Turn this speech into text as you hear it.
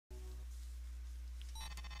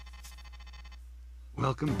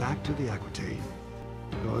Welcome back to the Aquitaine.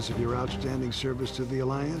 Because of your outstanding service to the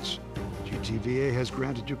Alliance, GTVA has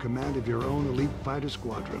granted you command of your own elite fighter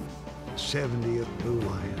squadron, 70th Blue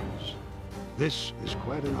Lions. This is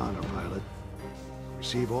quite an honor, pilot.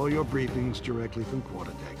 Receive all your briefings directly from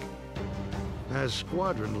quarterdeck. As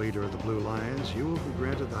squadron leader of the Blue Lions, you will be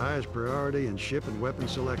granted the highest priority in ship and weapon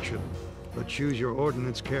selection, but choose your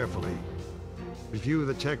ordnance carefully. Review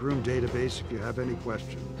the tech room database if you have any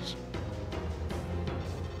questions.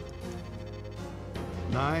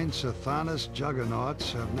 9 Sathanas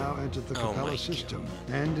juggernauts have now entered the Capella system,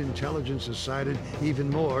 and intelligence is sighted even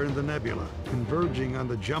more in the nebula, converging on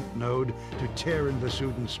the jump node to tear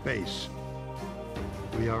Invasudan space.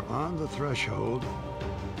 We are on the threshold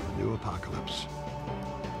of a new apocalypse.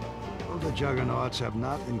 Though the juggernauts have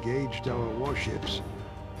not engaged our warships,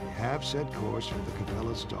 they have set course for the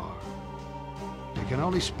Capella star. We can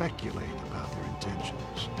only speculate about their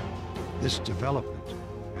intentions. This development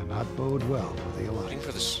cannot bode well for the Alliance. Looking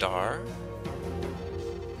for the star?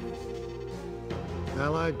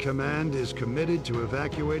 Allied Command is committed to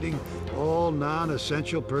evacuating all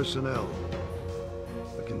non-essential personnel.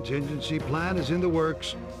 The contingency plan is in the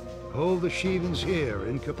works. Hold the Shivans here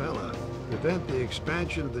in Capella. Prevent the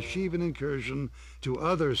expansion of the Shivan incursion to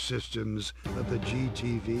other systems of the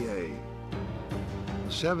GTVA. The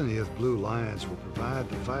 70th Blue Lions will provide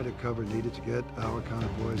the fighter cover needed to get our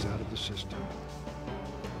convoys out of the system.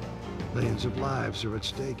 Millions of lives are at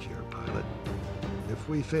stake here, pilot. If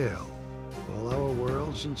we fail, all our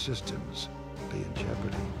worlds and systems will be in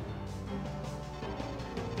jeopardy.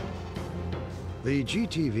 The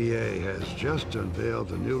GTVA has just unveiled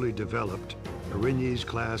the newly developed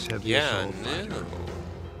Arignes-class heavy assault fighter.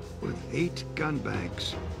 With 8 gun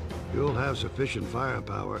banks, you'll have sufficient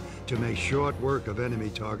firepower to make short work of enemy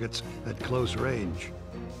targets at close range.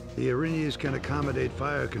 The Arignes can accommodate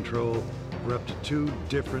fire control for up to 2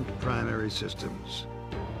 different primary systems.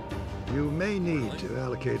 You may need to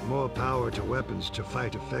allocate more power to weapons to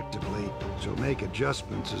fight effectively, so make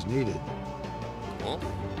adjustments as needed. Cool.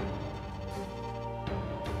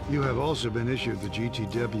 You have also been issued the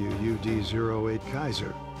GTW UD-08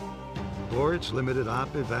 Kaiser. For its limited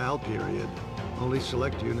op-eval period, only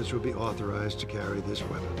select units will be authorized to carry this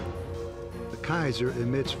weapon. The Kaiser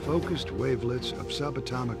emits focused wavelets of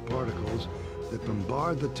subatomic particles that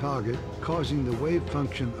bombard the target, causing the wave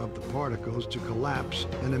function of the particles to collapse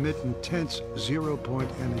and emit intense zero-point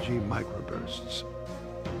energy microbursts.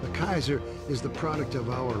 The Kaiser is the product of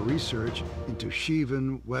our research into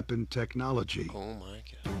Shivan weapon technology. Oh my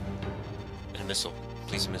god. And a missile.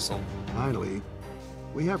 Please, a missile. Finally,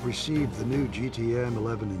 we have received the new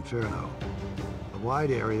GTM-11 Inferno, a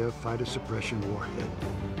wide-area fighter suppression warhead.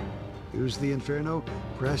 Use the Inferno,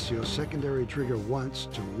 press your secondary trigger once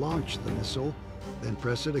to launch the missile, then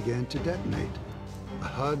press it again to detonate. A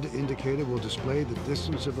HUD indicator will display the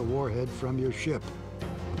distance of the warhead from your ship.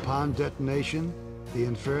 Upon detonation, the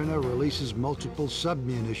Inferno releases multiple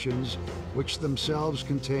submunitions, which themselves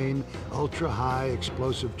contain ultra-high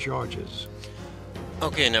explosive charges.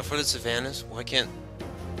 Okay, now for the Savannas, why can't...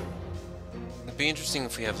 It'd be interesting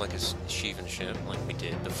if we have like a Shivan ship, like we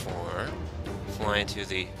did before. Fly into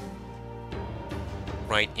the...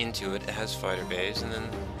 right into it, it has fighter bays, and then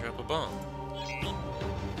drop a bomb.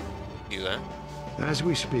 Do that? As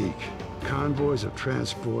we speak, convoys of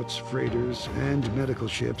transports, freighters, and medical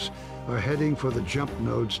ships are heading for the jump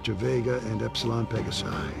nodes to Vega and Epsilon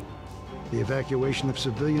Pegasi. The evacuation of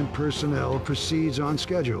civilian personnel proceeds on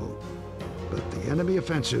schedule, but the enemy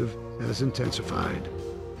offensive has intensified.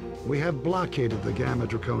 We have blockaded the Gamma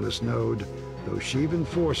Draconis node, though Shivan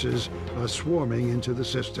forces are swarming into the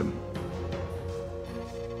system.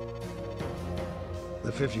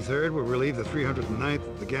 The 53rd will relieve the 309th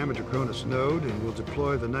at the Gamma Draconis node and will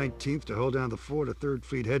deploy the 19th to hold down the 4th to 3rd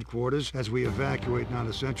Fleet headquarters as we evacuate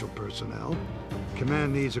non-essential personnel.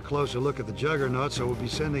 Command needs a closer look at the Juggernauts, so we'll be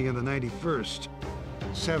sending in the 91st.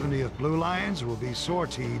 70th Blue Lions will be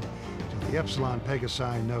sortied to the Epsilon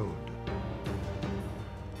Pegasi node.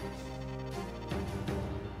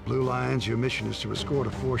 Blue Lions, your mission is to escort a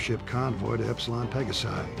 4-ship convoy to Epsilon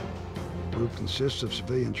Pegasi. The group consists of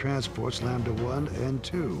civilian transports Lambda 1 and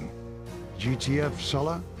 2, GTF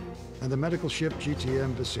Sulla, and the medical ship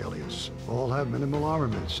GTM Vesalius. All have minimal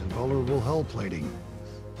armaments and vulnerable hull plating.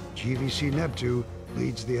 GVC Neptune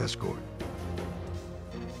leads the escort.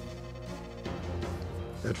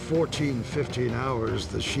 At 14:15 hours,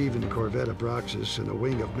 the Shivan corvette Abraxas and a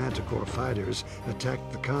wing of Manticore fighters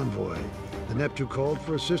attacked the convoy. The Neptune called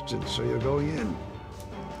for assistance, so you're going in.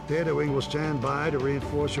 Theater wing will stand by to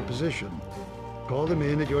reinforce your position. Call them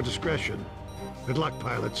in at your discretion. Good luck,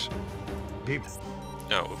 pilots. Beep.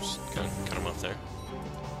 Oh, oops. Cut him off there.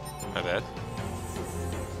 My bad.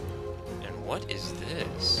 And what is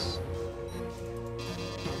this?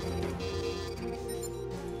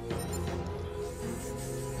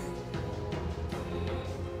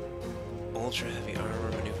 Ultra heavy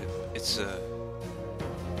armor maneuver. It's a...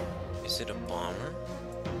 Is it a bomber?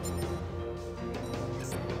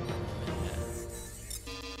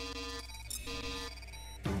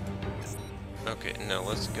 Okay, now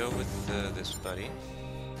let's go with this buddy.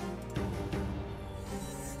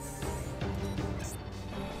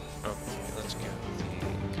 Okay, let's go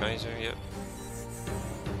with the Kaiser, yep.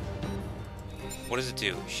 What does it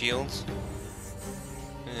do? Shields?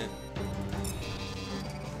 Eh.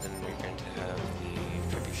 Then we're going to have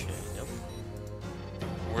the Trebuchet. Nope.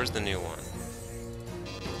 Where's the new one?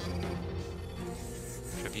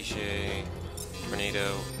 Trebuchet,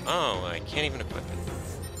 Tornado. Oh, I can't even equip it.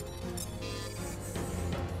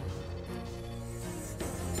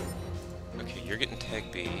 Okay, you're getting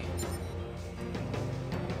Tag B.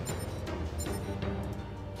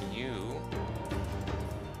 You...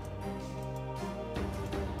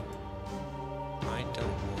 I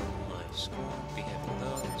don't want my squad to be having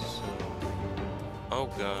those. Oh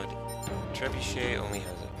god. Trebuchet only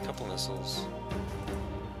has a couple missiles.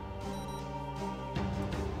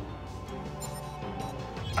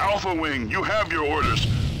 Alpha Wing, you have your orders.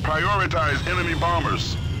 Prioritize enemy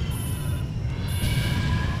bombers.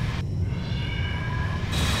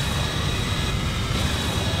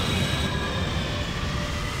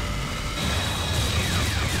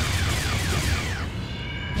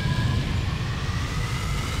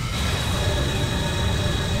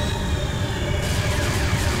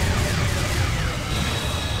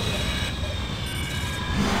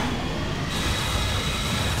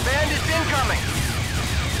 Bandits incoming!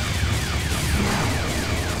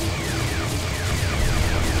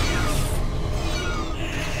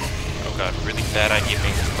 Oh god, really bad idea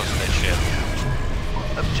being this close to that ship.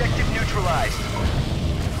 Objective neutralized.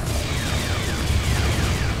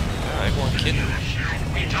 I wasn't kidding.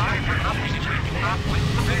 We die for nothing if we cannot win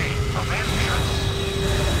the bay. Avenge us.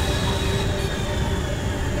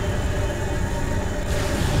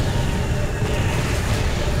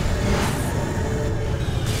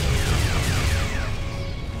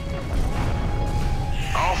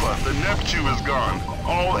 Alpha, the Neptune is gone.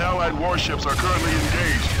 All Allied warships are currently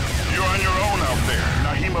engaged. You're on your own out there.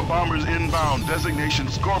 Nahima bombers inbound. Designation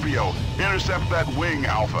Scorpio. Intercept that wing,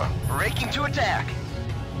 Alpha. Breaking to attack.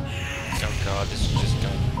 Oh god, this is just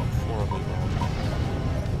gone horribly wrong.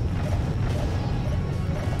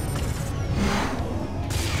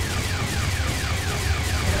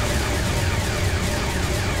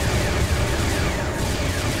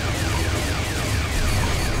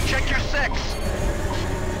 Check your six.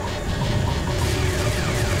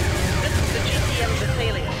 This is the GTM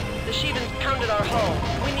Vesalius. The Shivans pounded our hull.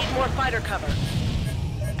 We need more fighter cover.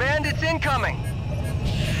 Bandits incoming.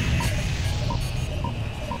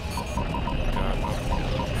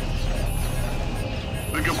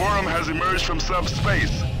 The Gaborum has emerged from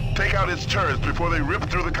subspace. Take out its turrets before they rip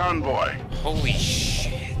through the convoy. Holy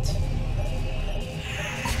shit.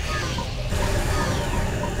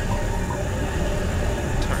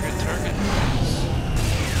 Target.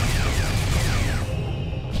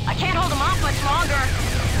 I can't hold them off much longer.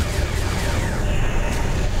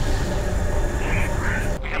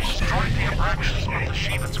 We have destroyed the Abraxas, but the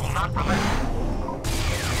Shivans will not relent.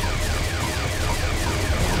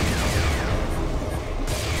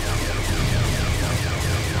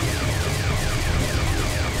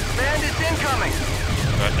 Bandits incoming.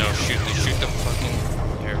 God, no, shoot the fucking...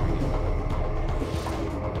 There we go.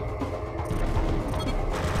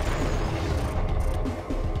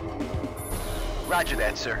 Roger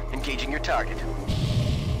that, sir. Engaging your target.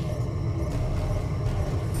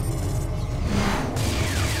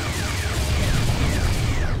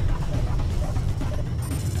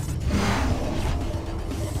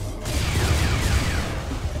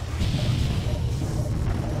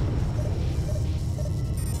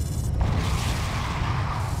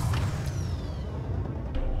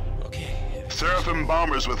 Seraphim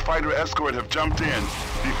bombers with fighter escort have jumped in.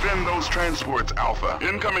 Defend those transports, Alpha.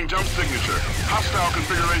 Incoming jump signature. Hostile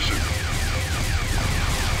configuration.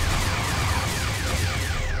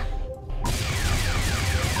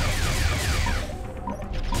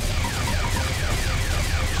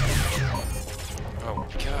 Oh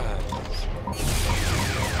god.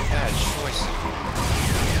 Bad choice.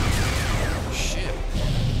 Shit.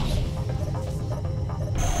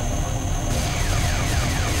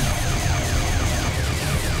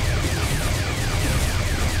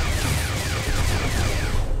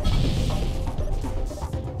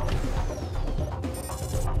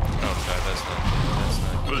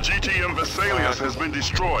 GTM Vesalius has been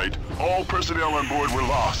destroyed. All personnel on board were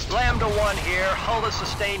lost. Lambda 1 here. Hull has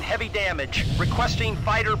sustained heavy damage. Requesting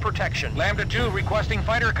fighter protection. Lambda 2 requesting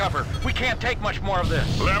fighter cover. We can't take much more of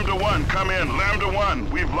this. Lambda 1, come in. Lambda 1,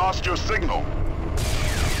 we've lost your signal.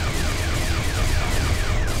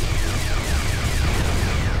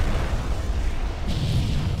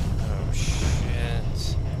 Oh,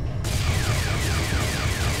 shit.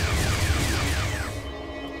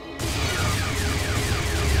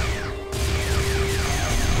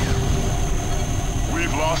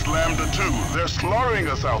 We've lost Lambda 2. They're slaughtering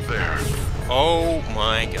us out there. Oh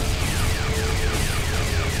my god.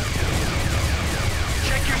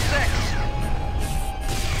 Check your sex.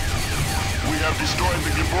 We have destroyed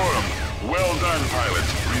the Giborum. Well done, pilot.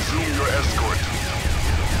 Resume your escort.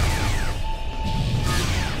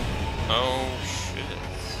 Oh shit.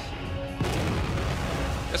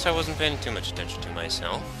 Guess I wasn't paying too much attention to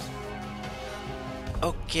myself.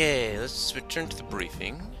 Okay, let's return to the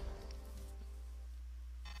briefing.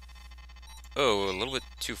 Oh, a little bit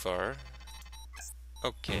too far.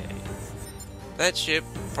 Okay. That ship,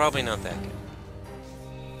 probably not that good.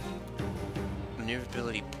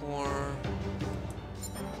 Maneuverability poor.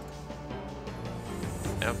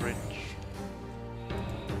 Average.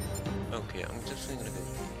 Okay, I'm definitely gonna go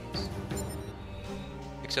with these.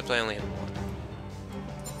 Except I only have one.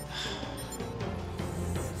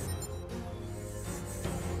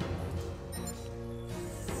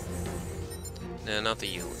 No, not the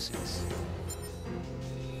Ulysses.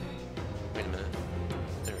 Wait a minute.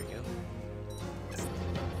 There we go.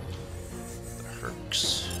 The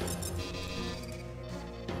Hercs.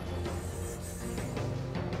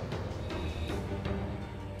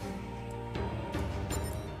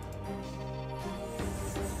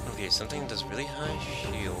 Okay, something that does really high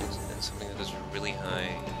shields and something that does really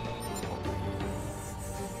high...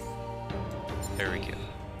 There we go.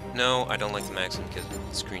 No, I don't like the Maxim because the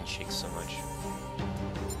screen shakes so much.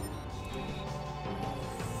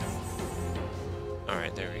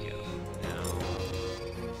 Alright, there we go. Now...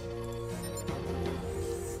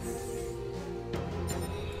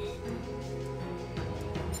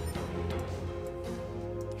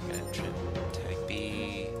 You're gonna have Tag B,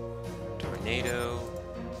 Tornado,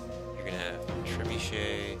 you're gonna have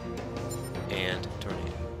Trebuchet, and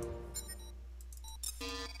Tornado.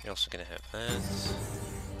 You're also gonna have that.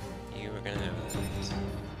 You are gonna have that.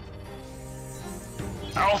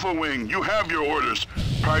 Alpha Wing, you have your orders.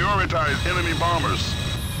 Prioritize enemy bombers.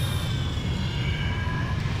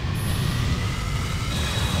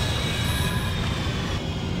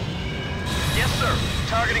 Yes, sir.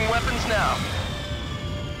 Targeting weapons now.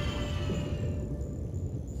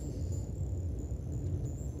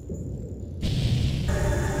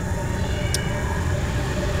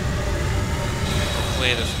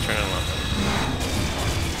 Hopefully this will turn on up.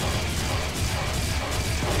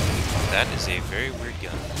 That is a very weird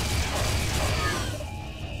gun.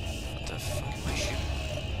 What the fuck am I shooting?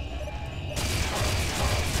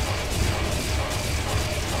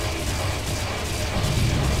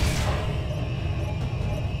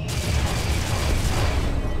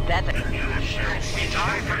 That's a... It's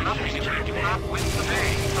time for nothing if we do not win the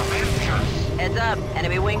day. Avenge us. Heads up.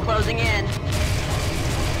 Enemy wing closing in.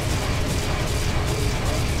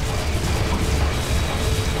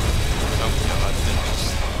 Oh god,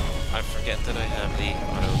 I forget that I have the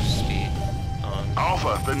auto speed on.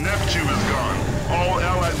 Alpha, the Neptune is gone. All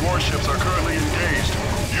Allied warships are currently engaged.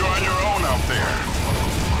 You're on your own out there.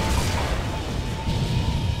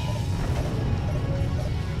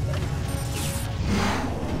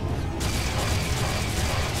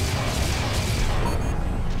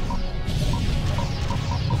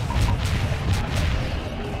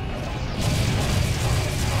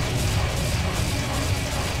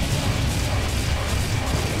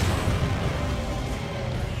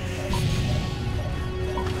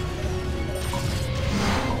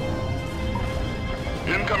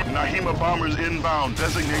 Nahima bombers inbound.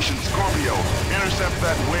 Designation Scorpio. Intercept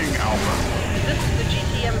that wing, Alpha. This is the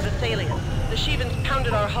GTM Vesalius. The Shivans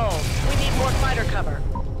pounded our hull. We need more fighter cover.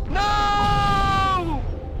 No!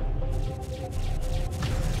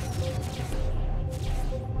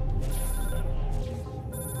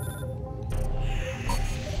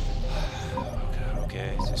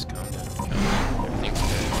 Okay, just calm down. Calm down. Everything's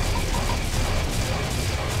good.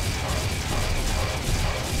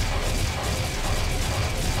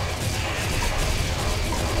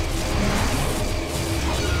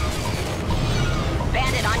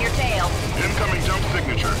 Bandit on your tail. Incoming jump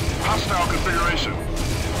signature. Hostile configuration.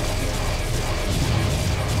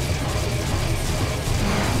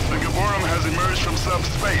 The Giborum has emerged from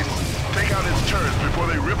subspace. Take out its turrets before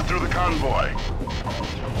they rip through the convoy.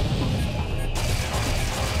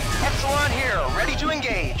 Missile on here, ready to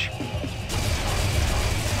engage.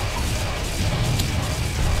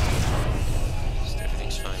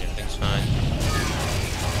 Everything's fine, everything's fine.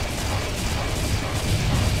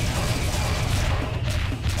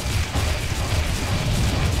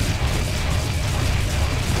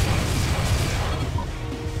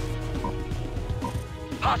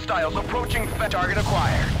 Hostiles approaching. Target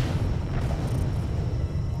acquired.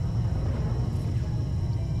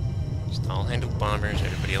 I'll handle bombers,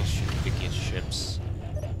 everybody else shoot big ships.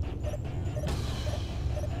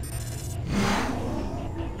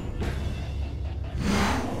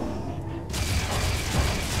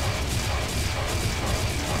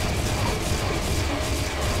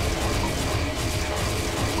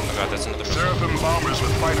 Oh god, that's another missile. Seraphim bombers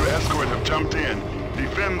with fighter escort have jumped in.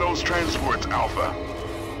 Defend those transports, Alpha.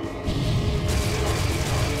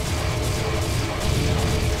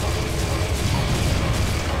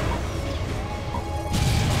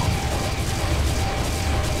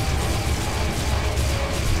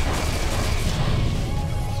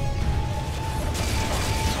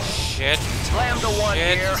 Shit. Lambda 1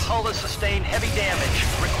 Shit. here. Hull has sustained heavy damage.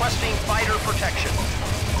 Requesting fighter protection.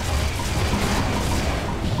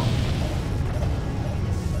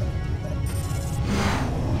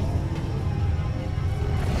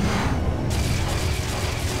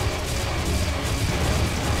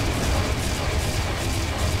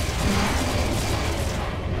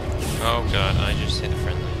 Oh god, I just hit a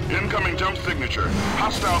friendly. Incoming jump signature.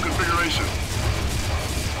 Hostile configuration.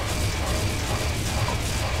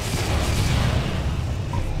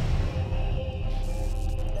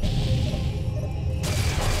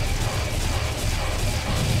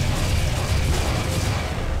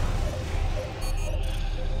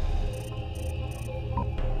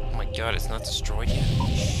 Oh my god, it's not destroyed yet.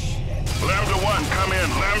 Lambda 1, come in.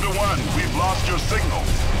 Lambda 1, we've lost your signal.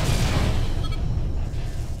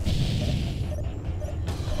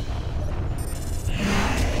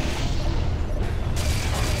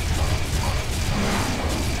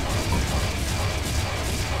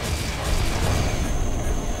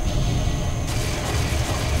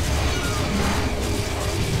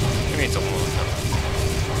 Maybe it's a long time.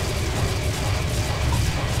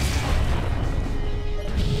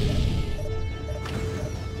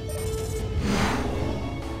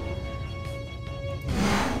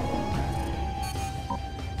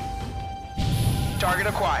 Target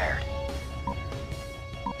acquired.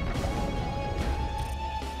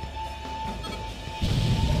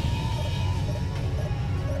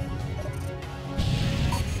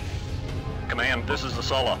 Command, this is the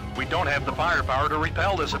Sulla. We don't have the firepower to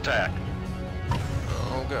repel this attack.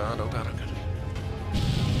 Oh god, oh god, oh god.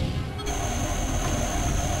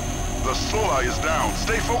 The Sulla is down.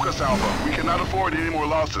 Stay focused, Alpha. We cannot afford any more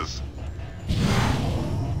losses.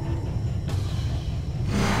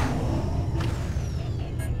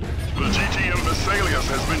 The GTM Vesalius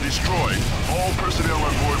has been destroyed. All personnel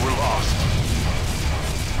on board were lost.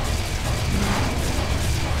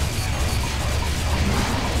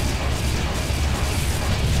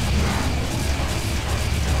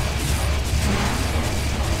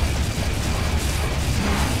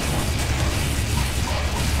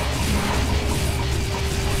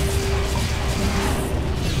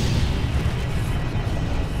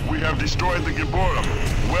 We have destroyed the Gibborim.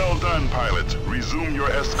 Well done, pilot. Resume your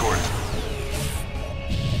escort.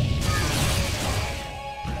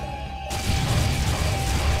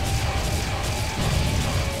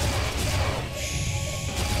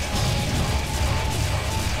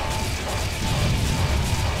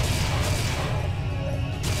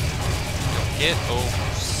 Get oh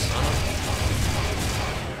son of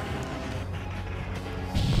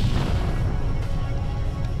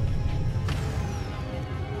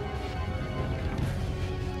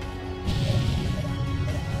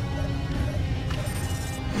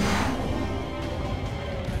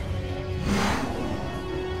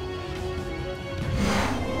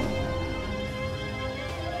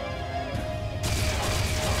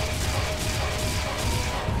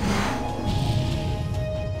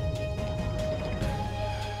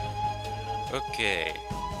Okay.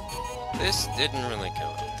 This didn't really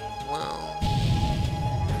go well.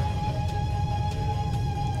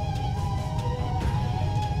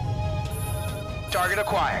 Target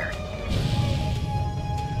acquired.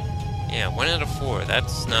 Yeah, 1 out of 4.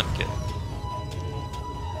 That's not good.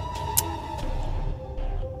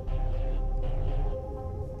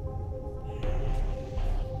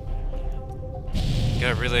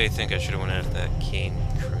 I really think I should have went after that Kane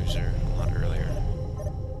cruiser a lot earlier.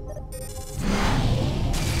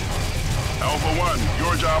 Alpha 1,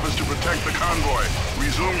 your job is to protect the convoy.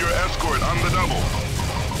 Resume your escort on the double.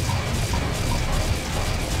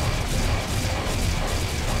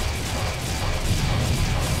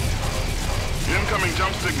 Incoming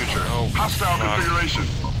jump signature. Oh, Hostile fuck. configuration.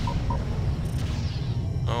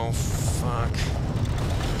 Oh, fuck.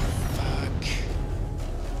 Fuck.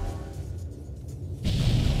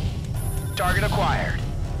 Target acquired.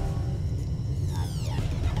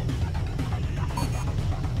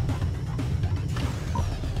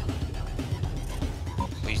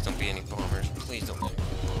 Please don't be any bombers. Please don't be any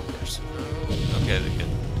bombers. Okay, they're good.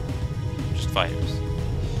 Just fighters.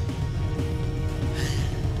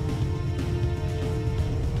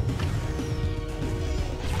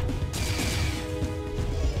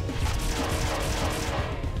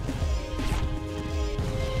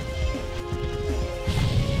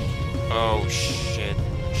 Oh, shit.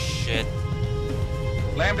 Shit.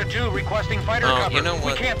 Lambda 2 requesting fighter Oh, cover. you know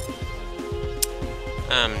what? We can't...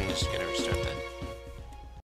 I'm just gonna restart that.